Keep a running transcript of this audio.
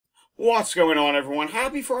What's going on, everyone?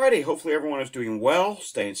 Happy Friday. Hopefully everyone is doing well,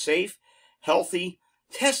 staying safe, healthy,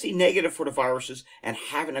 testing negative for the viruses, and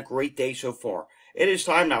having a great day so far. It is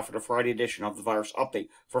time now for the Friday edition of the Virus Update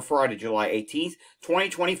for Friday, July 18th,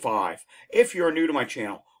 2025. If you're new to my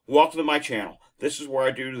channel, welcome to my channel. This is where I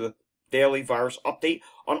do the daily virus update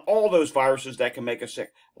on all those viruses that can make us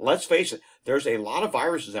sick. Let's face it, there's a lot of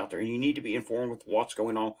viruses out there, and you need to be informed with what's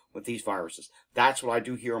going on with these viruses. That's what I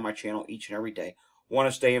do here on my channel each and every day. Want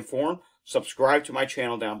to stay informed? Subscribe to my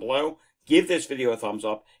channel down below. Give this video a thumbs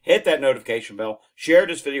up. Hit that notification bell. Share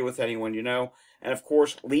this video with anyone you know. And of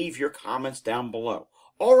course, leave your comments down below.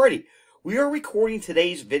 Alrighty, we are recording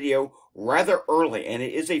today's video rather early, and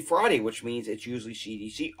it is a Friday, which means it's usually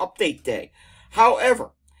CDC update day.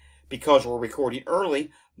 However, because we're recording early,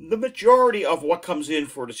 the majority of what comes in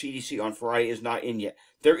for the CDC on Friday is not in yet.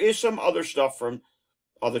 There is some other stuff from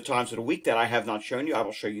other times of the week that I have not shown you. I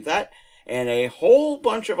will show you that. And a whole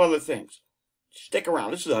bunch of other things. Stick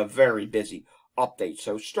around. This is a very busy update.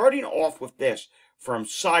 So starting off with this from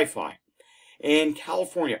Sci-Fi. In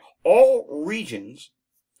California, all regions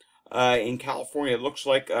in California, it looks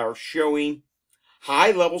like, are showing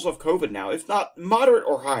high levels of COVID now, if not moderate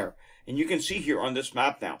or higher. And you can see here on this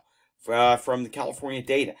map now from the California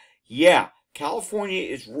data. Yeah, California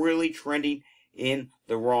is really trending in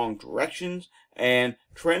the wrong directions. And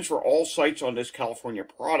trends for all sites on this California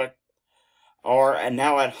product are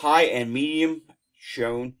now at high and medium,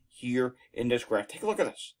 shown here in this graph. Take a look at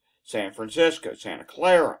this. San Francisco, Santa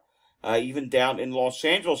Clara, even down in Los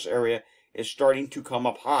Angeles area is starting to come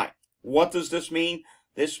up high. What does this mean?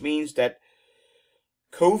 This means that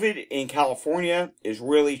COVID in California is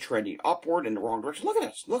really trending upward in the wrong direction. Look at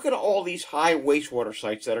this. Look at all these high wastewater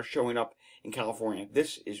sites that are showing up in California.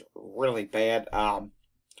 This is really bad.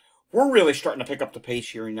 We're really starting to pick up the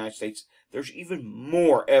pace here in the United States. There's even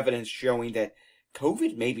more evidence showing that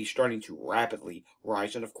COVID may be starting to rapidly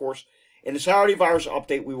rise. And of course, in the Saturday virus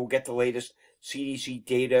update, we will get the latest CDC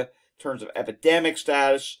data in terms of epidemic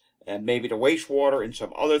status and maybe the wastewater and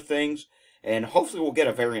some other things. And hopefully we'll get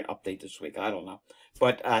a variant update this week. I don't know.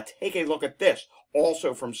 But take a look at this,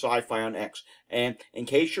 also from Sci-Fi on X. And in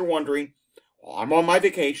case you're wondering, well, I'm on my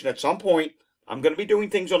vacation. At some point, I'm going to be doing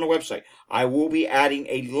things on the website. I will be adding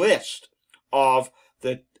a list of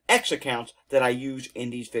the X accounts that I use in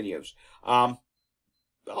these videos.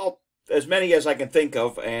 As many as I can think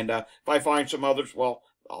of, and if I find some others, well,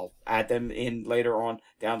 I'll add them in later on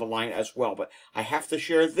down the line as well. But I have to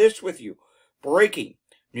share this with you. Breaking.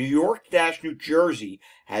 New York-New Jersey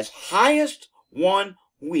has highest 1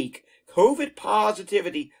 week COVID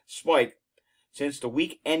positivity spike since the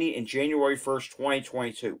week ending in January 1st,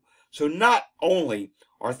 2022. So not only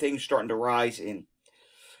are things starting to rise in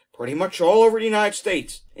pretty much all over the United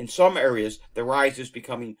States, in some areas, the rise is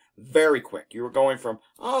becoming very quick. You're going from,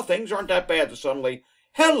 oh, things aren't that bad, to suddenly,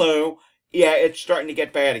 hello, yeah, it's starting to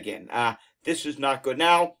get bad again. This is not good.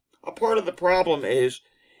 Now, a part of the problem is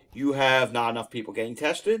you have not enough people getting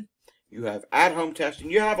tested. You have at-home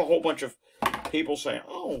testing. You have a whole bunch of people saying,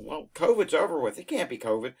 oh, well, COVID's over with. It can't be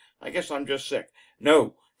COVID. I guess I'm just sick.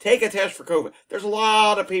 No. Take a test for COVID. There's a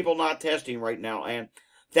lot of people not testing right now, and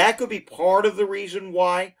that could be part of the reason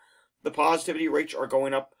why the positivity rates are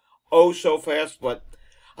going up oh so fast. But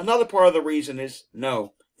another part of the reason is,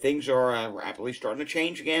 no, things are rapidly starting to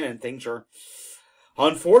change again, and things are,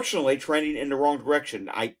 unfortunately, trending in the wrong direction.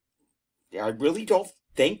 I really don't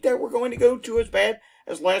think that we're going to go to as bad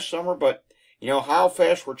as last summer, but, you know, how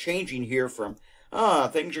fast we're changing here from,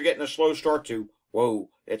 things are getting a slow start to, whoa,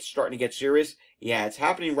 it's starting to get serious. Yeah, it's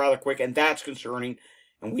happening rather quick, and that's concerning,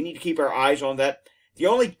 and we need to keep our eyes on that. The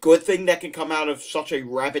only good thing that can come out of such a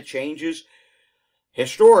rapid change is,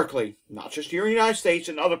 historically, not just here in the United States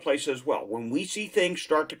and other places as well, when we see things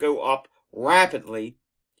start to go up rapidly,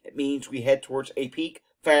 it means we head towards a peak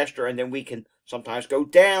faster, and then we can sometimes go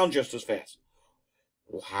down just as fast.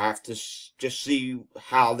 We'll have to just see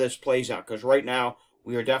how this plays out, because right now,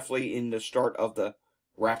 we are definitely in the start of the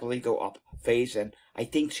rapidly go up phase, and I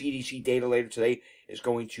think CDC data later today is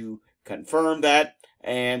going to confirm that.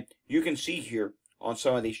 And you can see here on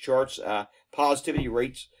some of these charts, positivity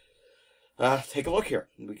rates. Take a look here.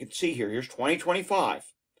 We can see here, here's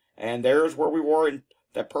 2025, and there's where we were. In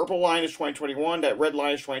that purple line is 2021, that red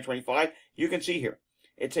line is 2025. You can see here,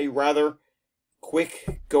 it's a rather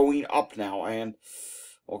quick going up now, and,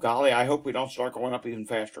 well, golly, I hope we don't start going up even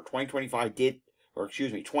faster.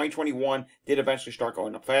 2021 did eventually start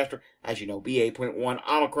going up faster. As you know, BA.1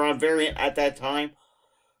 Omicron variant at that time.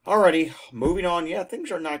 Alrighty, moving on. Yeah,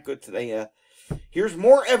 things are not good today. Here's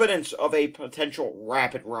more evidence of a potential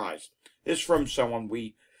rapid rise. This is from someone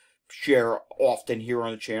we share often here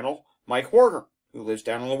on the channel, Mike Horger. who lives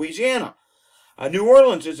down in Louisiana. New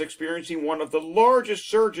Orleans is experiencing one of the largest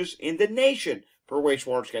surges in the nation per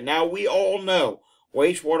wastewater scan. Now, we all know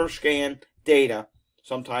wastewater scan data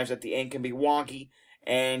sometimes at the end can be wonky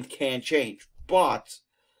and can change. But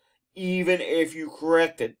even if you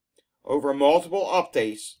correct it over multiple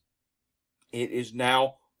updates, it is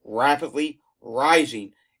now rapidly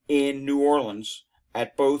rising in New Orleans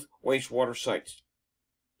at both wastewater sites.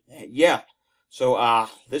 Yeah, so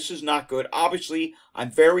this is not good. Obviously,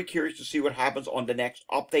 I'm very curious to see what happens on the next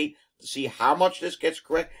update, to see how much this gets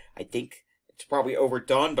correct. I think it's probably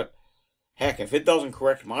overdone, but heck, if it doesn't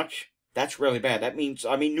correct much, that's really bad. That means,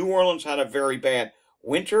 New Orleans had a very bad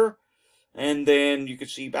winter, and then you could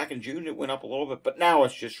see back in June it went up a little bit, but now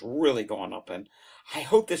it's just really gone up, and I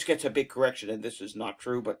hope this gets a big correction, and this is not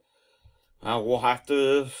true, but we'll have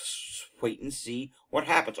to wait and see what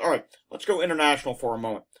happens. All right, let's go international for a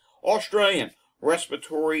moment. Australian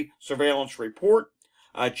Respiratory Surveillance Report,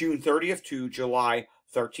 June 30th to July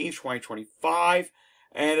 13th, 2025,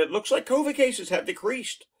 and it looks like COVID cases have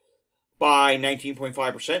decreased by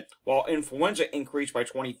 19.5%, while influenza increased by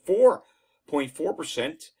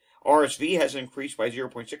 24.4%. RSV has increased by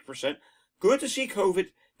 0.6%. Good to see COVID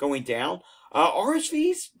going down.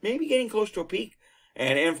 RSV's maybe getting close to a peak.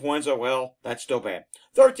 And influenza, well, that's still bad.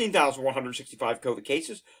 13,165 COVID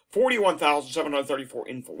cases, 41,734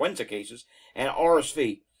 influenza cases, and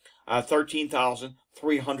RSV,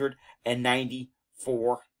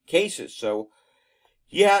 13,394 cases. So,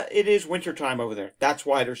 yeah, it is wintertime over there. That's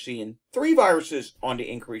why they're seeing 3 viruses on the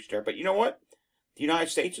increase there. But you know what? The United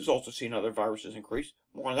States is also seeing other viruses increase.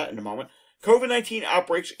 More on that in a moment. COVID-19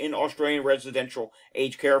 outbreaks in Australian residential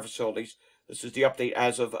aged care facilities. This is the update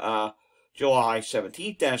as of July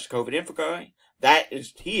 17th. Dennis, the COVID info guy.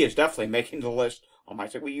 He is definitely making the list on my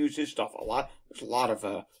site. We use his stuff a lot. There's a lot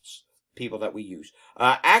of people that we use.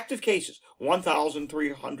 Active cases,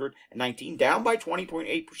 1,319, down by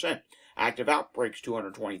 20.8%. Active outbreaks,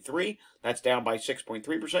 223. That's down by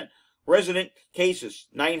 6.3%. Resident cases,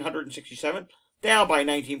 967, down by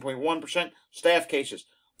 19.1%. Staff cases,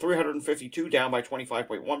 352, down by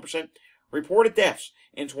 25.1%. Reported deaths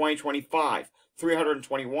in 2025,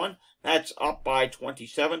 321. That's up by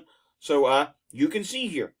 27. So, you can see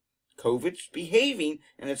here, COVID's behaving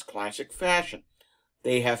in its classic fashion.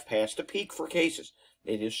 They have passed a peak for cases.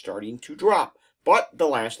 It is starting to drop. But the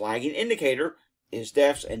last lagging indicator is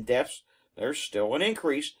deaths, and deaths, there's still an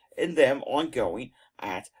increase in them ongoing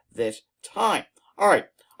at this time. All right,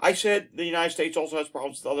 I said the United States also has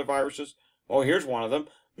problems with other viruses. Well, here's one of them.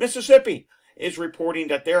 Mississippi is reporting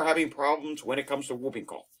that they're having problems when it comes to whooping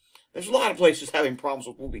cough. There's a lot of places having problems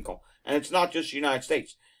with whooping cough, and it's not just the United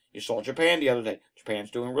States. You saw Japan the other day.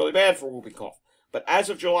 Japan's doing really bad for whooping cough. But as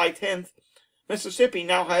of July 10th, Mississippi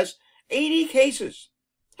now has 80 cases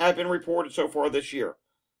have been reported so far this year.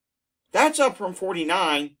 That's up from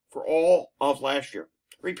 49 for all of last year.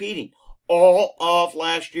 Repeating, all of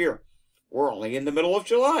last year. We're only in the middle of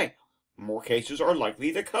July. More cases are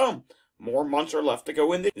likely to come. More months are left to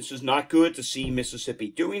go in. This is not good to see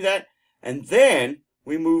Mississippi doing that. And then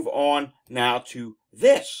we move on now to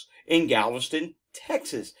this in Galveston,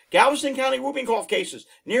 Texas. Galveston County whooping cough cases,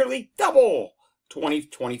 nearly double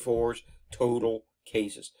 2024's total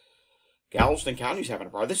cases. Galveston County's having a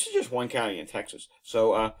problem. This is just one county in Texas.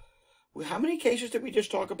 So, how many cases did we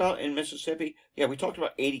just talk about in Mississippi? Yeah, we talked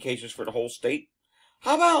about 80 cases for the whole state.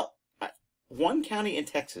 How about one county in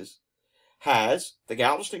Texas has the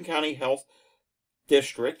Galveston County Health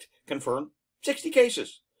District confirmed 60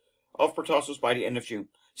 cases of pertussis by the end of June.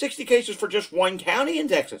 60 cases for just one county in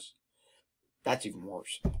Texas. That's even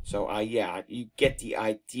worse. So, yeah, you get the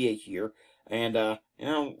idea here. And,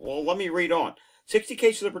 well, let me read on. 60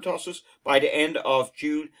 cases of pertussis by the end of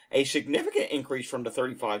June, a significant increase from the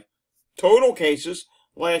 35 total cases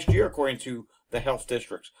last year, according to the health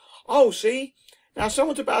districts. Oh, see? Now,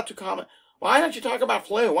 someone's about to comment, why don't you talk about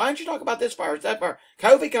flu? Why don't you talk about this virus, that virus?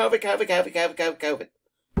 COVID.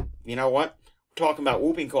 You know what? We're talking about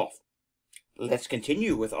whooping cough. Let's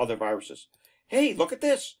continue with other viruses. Hey, look at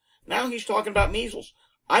this. Now he's talking about measles.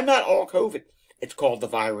 I'm not all COVID. It's called the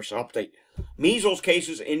virus update. Measles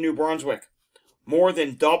cases in New Brunswick. More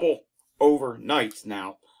than double overnight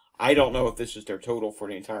now. I don't know if this is their total for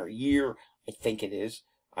the entire year. I think it is.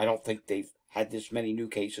 I don't think they've had this many new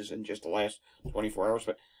cases in just the last 24 hours,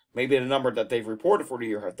 but maybe the number that they've reported for the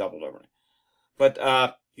year have doubled overnight.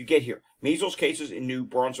 But you get here. Measles cases in New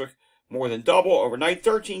Brunswick, more than double overnight.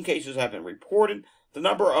 13 cases have been reported. The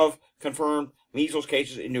number of confirmed measles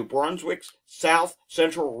cases in New Brunswick's South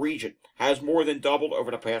Central region has more than doubled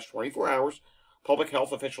over the past 24 hours. Public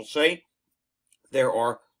health officials say there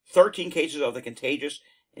are 13 cases of the contagious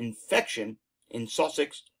infection in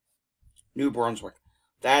Sussex, New Brunswick.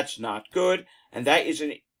 That's not good, and that is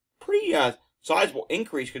a pretty sizable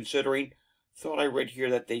increase considering, thought I read here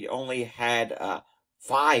that they only had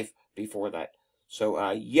 5 before that.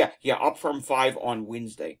 So, yeah, up from 5 on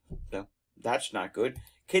Wednesday. So, that's not good.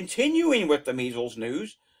 Continuing with the measles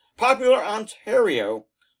news, popular Ontario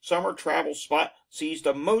summer travel spot sees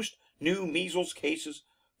the most new measles cases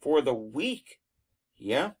for the week.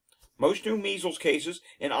 Yeah, most new measles cases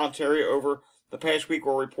in Ontario over the past week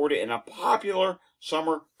were reported in a popular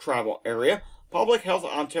summer travel area. Public Health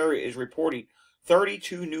Ontario is reporting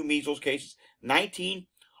 32 new measles cases, 19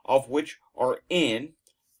 of which are in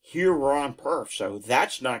Huron-Perth. So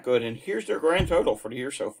that's not good. And here's their grand total for the year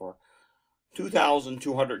so far.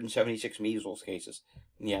 2,276 measles cases.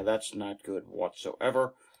 Yeah, that's not good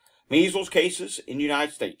whatsoever. Measles cases in the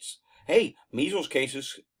United States. Hey, measles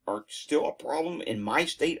cases are still a problem in my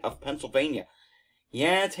state of Pennsylvania.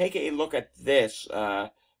 Yeah, take a look at this.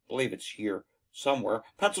 I believe it's here somewhere.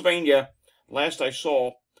 Pennsylvania, last I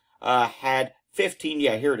saw, had 15.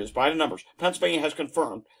 Yeah, here it is, by the numbers. Pennsylvania has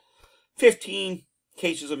confirmed 15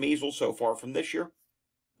 cases of measles so far from this year.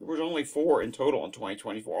 There was only 4 in total in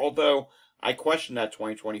 2024, although I question that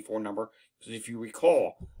 2024 number, because if you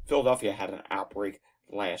recall, Philadelphia had an outbreak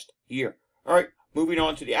last year. All right, moving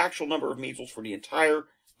on to the actual number of measles for the entire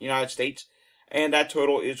United States, and that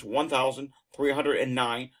total is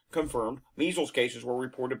 1,309 confirmed. Measles cases were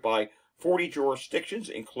reported by 40 jurisdictions,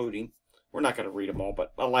 including, we're not going to read them all,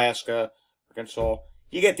 but Alaska, Arkansas.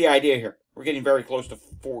 You get the idea here. We're getting very close to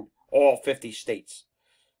all 50 states.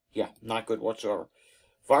 Yeah, not good whatsoever.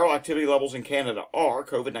 Viral activity levels in Canada are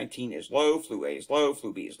COVID-19 is low, flu A is low,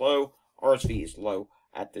 flu B is low, RSV is low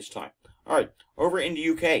at this time. All right, over in the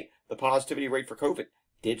UK, the positivity rate for COVID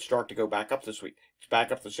did start to go back up this week. It's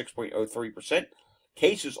back up to 6.03%.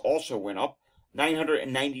 Cases also went up,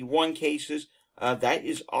 991 cases. That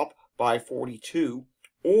is up by 42,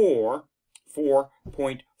 or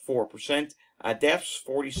 4.4%. Deaths,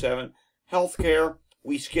 47. Healthcare,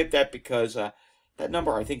 we skipped that because that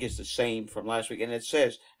number, I think, is the same from last week, and it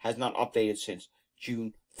says has not updated since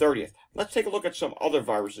June 30th. Let's take a look at some other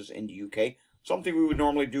viruses in the UK, something we would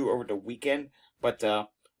normally do over the weekend, but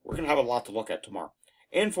we're going to have a lot to look at tomorrow.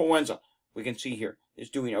 Influenza, we can see here, is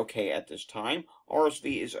doing okay at this time.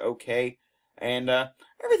 RSV is okay, and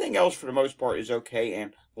everything else, for the most part, is okay.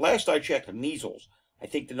 And last I checked, measles, I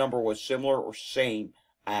think the number was similar or same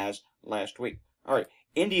as last week. All right,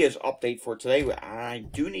 India's update for today, I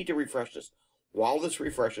do need to refresh this. While this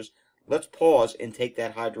refreshes, let's pause and take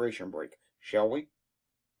that hydration break, shall we?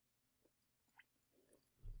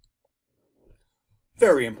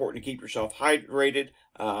 Very important to keep yourself hydrated,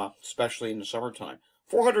 especially in the summertime.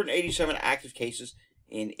 487 active cases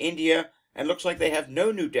in India, and looks like they have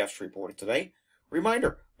no new deaths reported today.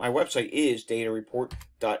 Reminder, my website is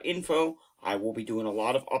datareport.info. I will be doing a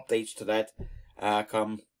lot of updates to that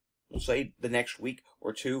come, we'll say, the next week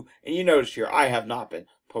or two. And you notice here, I have not been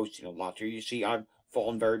posting a lot here. You see, I'm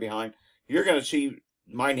falling very behind. You're going to see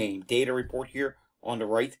my name, Data Report, here on the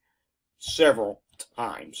right several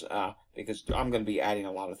times because I'm going to be adding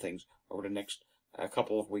a lot of things over the next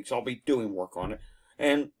couple of weeks. I'll be doing work on it.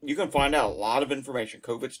 And you can find out a lot of information,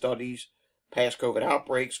 COVID studies, past COVID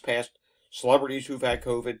outbreaks, past celebrities who've had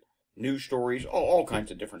COVID, news stories, all kinds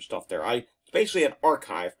of different stuff there. It's basically an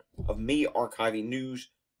archive of me archiving news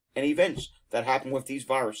and events that happen with these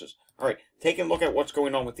viruses. All right, taking a look at what's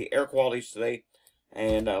going on with the air qualities today,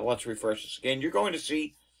 and let's refresh this again. You're going to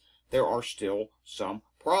see there are still some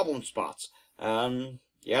problem spots.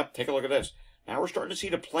 Yep, take a look at this. Now we're starting to see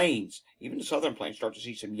the plains, even the southern plains, start to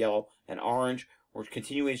see some yellow and orange. We're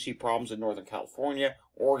continuing to see problems in Northern California,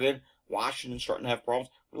 Oregon, Washington starting to have problems.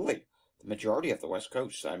 Really, the majority of the West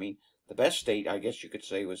Coast. I mean, the best state, I guess you could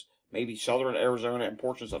say, was maybe southern Arizona and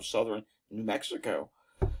portions of southern New Mexico.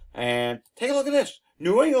 And take a look at this.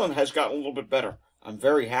 New England has gotten a little bit better. I'm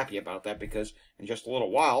very happy about that because in just a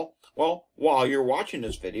little while, well, while you're watching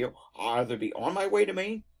this video, I'll either be on my way to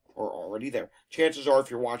Maine or already there. Chances are,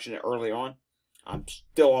 if you're watching it early on, I'm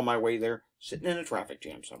still on my way there, sitting in a traffic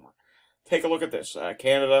jam somewhere. Take a look at this.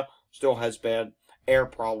 Canada still has bad air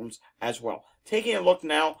problems as well. Taking a look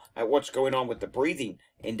now at what's going on with the breathing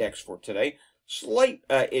index for today. Slight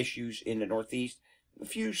issues in the Northeast, a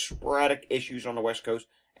few sporadic issues on the West Coast,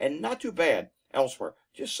 and not too bad elsewhere.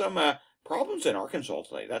 Just some problems in Arkansas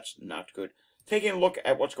today. That's not good. Taking a look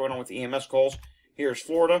at what's going on with EMS calls. Here's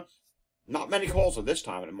Florida. Not many calls at this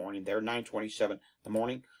time in the morning. They're 9:27 in the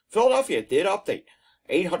morning. Philadelphia did update.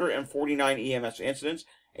 849 EMS incidents.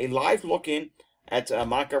 A live look-in at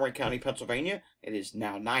Montgomery County, Pennsylvania. It is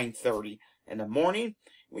now 9:30 in the morning.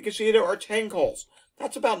 We can see there are 10 calls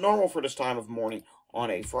That's about normal for this time of morning on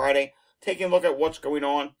a Friday. Taking a look at what's going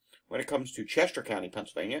on when it comes to Chester County,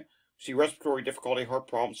 Pennsylvania. See respiratory difficulty, heart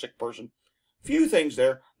problem, sick person. Few things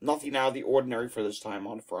there. Nothing out of the ordinary for this time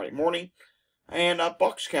on a Friday morning. And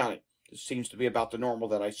Bucks County. This seems to be about the normal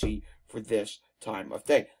that I see for this time of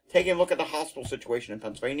day. Taking a look at the hospital situation in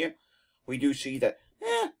Pennsylvania, we do see that,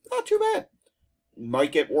 not too bad.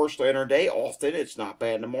 Might get worse later in the day. Often it's not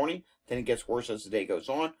bad in the morning. Then it gets worse as the day goes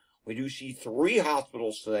on. We do see 3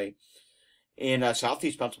 hospitals today in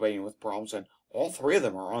southeast Pennsylvania with problems, and all 3 of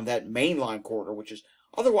them are on that mainline corridor, which is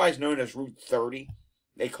otherwise known as Route 30.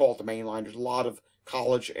 They call it the mainline. There's a lot of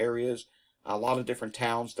college areas, a lot of different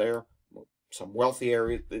towns there, some wealthy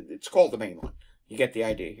areas. It's called the mainline. You get the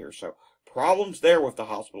idea here. So problems there with the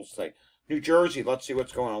hospitals today. New Jersey, let's see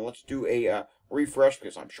what's going on. Let's do a refresh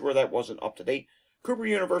because I'm sure that wasn't up to date. Cooper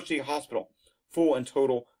University Hospital, full and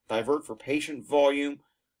total divert for patient volume.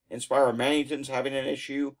 Inspire Mannington's having an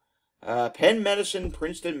issue. Penn Medicine,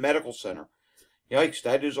 Princeton Medical Center. Yikes,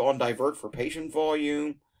 that is on divert for patient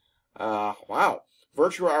volume. Wow.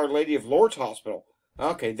 Virtue Our Lady of Lourdes Hospital.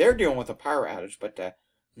 Okay, they're dealing with a power outage, but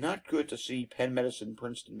not good to see Penn Medicine,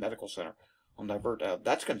 Princeton Medical Center on divert.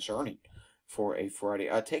 That's concerning for a Friday.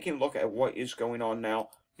 Taking a look at what is going on now.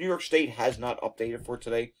 New York State has not updated for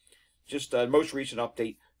today. Just the most recent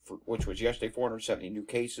update, which was yesterday, 470 new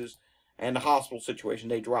cases. And the hospital situation,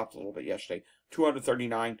 they dropped a little bit yesterday.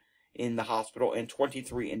 239 in the hospital and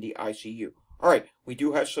 23 in the ICU. All right, we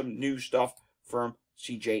do have some new stuff from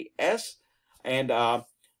CJS. And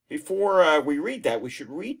before we read that, we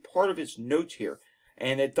should read part of its notes here.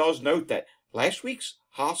 And it does note that last week's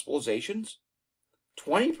hospitalizations,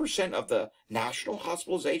 20% of the national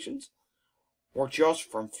hospitalizations were just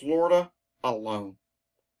from Florida alone.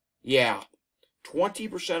 Yeah,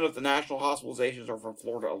 20% of the national hospitalizations are from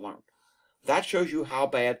Florida alone. That shows you how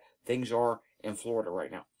bad things are in Florida right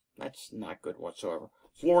now. That's not good whatsoever.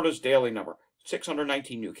 Florida's daily number,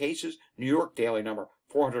 619 new cases. New York daily number,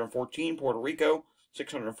 414. Puerto Rico,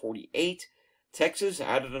 648. Texas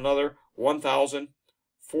added another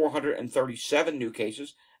 1,437 new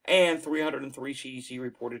cases. And 303 CDC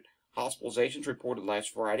reported hospitalizations reported last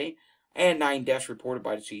Friday. And 9 deaths reported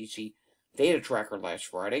by the CDC data tracker last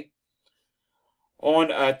Friday.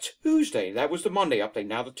 On Tuesday, that was the Monday update.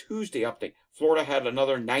 Now the Tuesday update, Florida had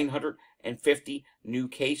another 950 new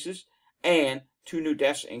cases and 2 new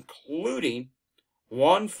deaths, including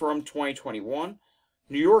 1 from 2021.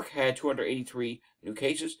 New York had 283 new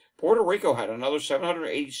cases. Puerto Rico had another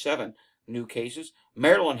 787 new cases.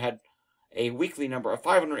 Maryland had a weekly number of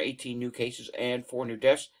 518 new cases and 4 new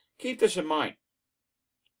deaths. Keep this in mind.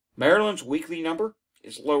 Maryland's weekly number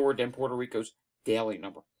is lower than Puerto Rico's daily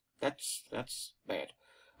number. That's bad.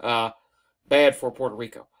 Bad for Puerto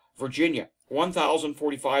Rico. Virginia,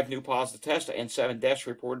 1,045 new positive tests and 7 deaths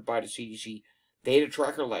reported by the CDC data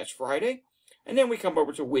tracker last Friday. And then we come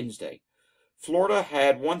over to Wednesday. Florida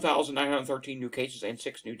had 1,913 new cases and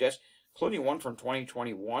 6 new deaths, including 1 from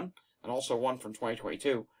 2021 and also 1 from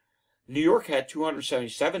 2022. New York had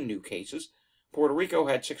 277 new cases. Puerto Rico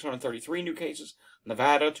had 633 new cases.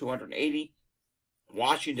 Nevada, 280.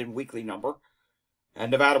 Washington, weekly number. And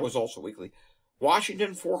Nevada was also weekly.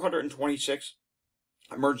 Washington, 426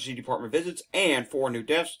 emergency department visits and 4 new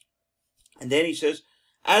deaths. And then he says,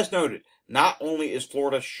 as noted, not only is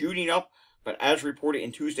Florida shooting up, but as reported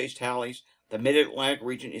in Tuesday's tallies, the Mid-Atlantic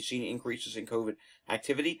region is seeing increases in COVID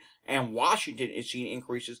activity, and Washington is seeing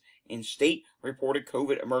increases in state-reported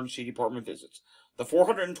COVID emergency department visits. The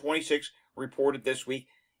 426 reported this week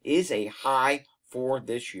is a high for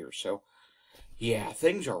this year. So, yeah,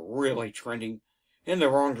 things are really trending in the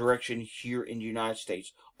wrong direction here in the United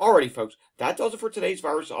States. Alrighty, folks, that does it for today's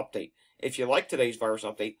virus update. If you like today's virus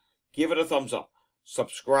update, give it a thumbs up.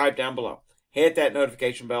 Subscribe down below. Hit that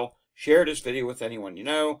notification bell. Share this video with anyone you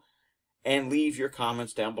know. And leave your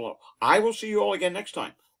comments down below. I will see you all again next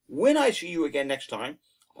time. When I see you again next time,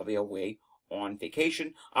 I'll be away on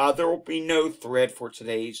vacation. There will be no thread for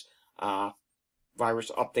today's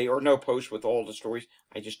virus update or no post with all the stories.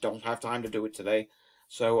 I just don't have time to do it today.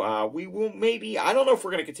 So we will maybe, I don't know if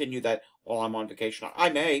we're going to continue that while I'm on vacation. I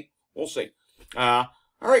may. We'll see. All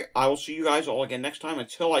right. I will see you guys all again next time.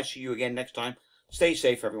 Until I see you again next time, stay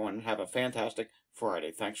safe, everyone, and have a fantastic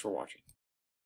Friday. Thanks for watching.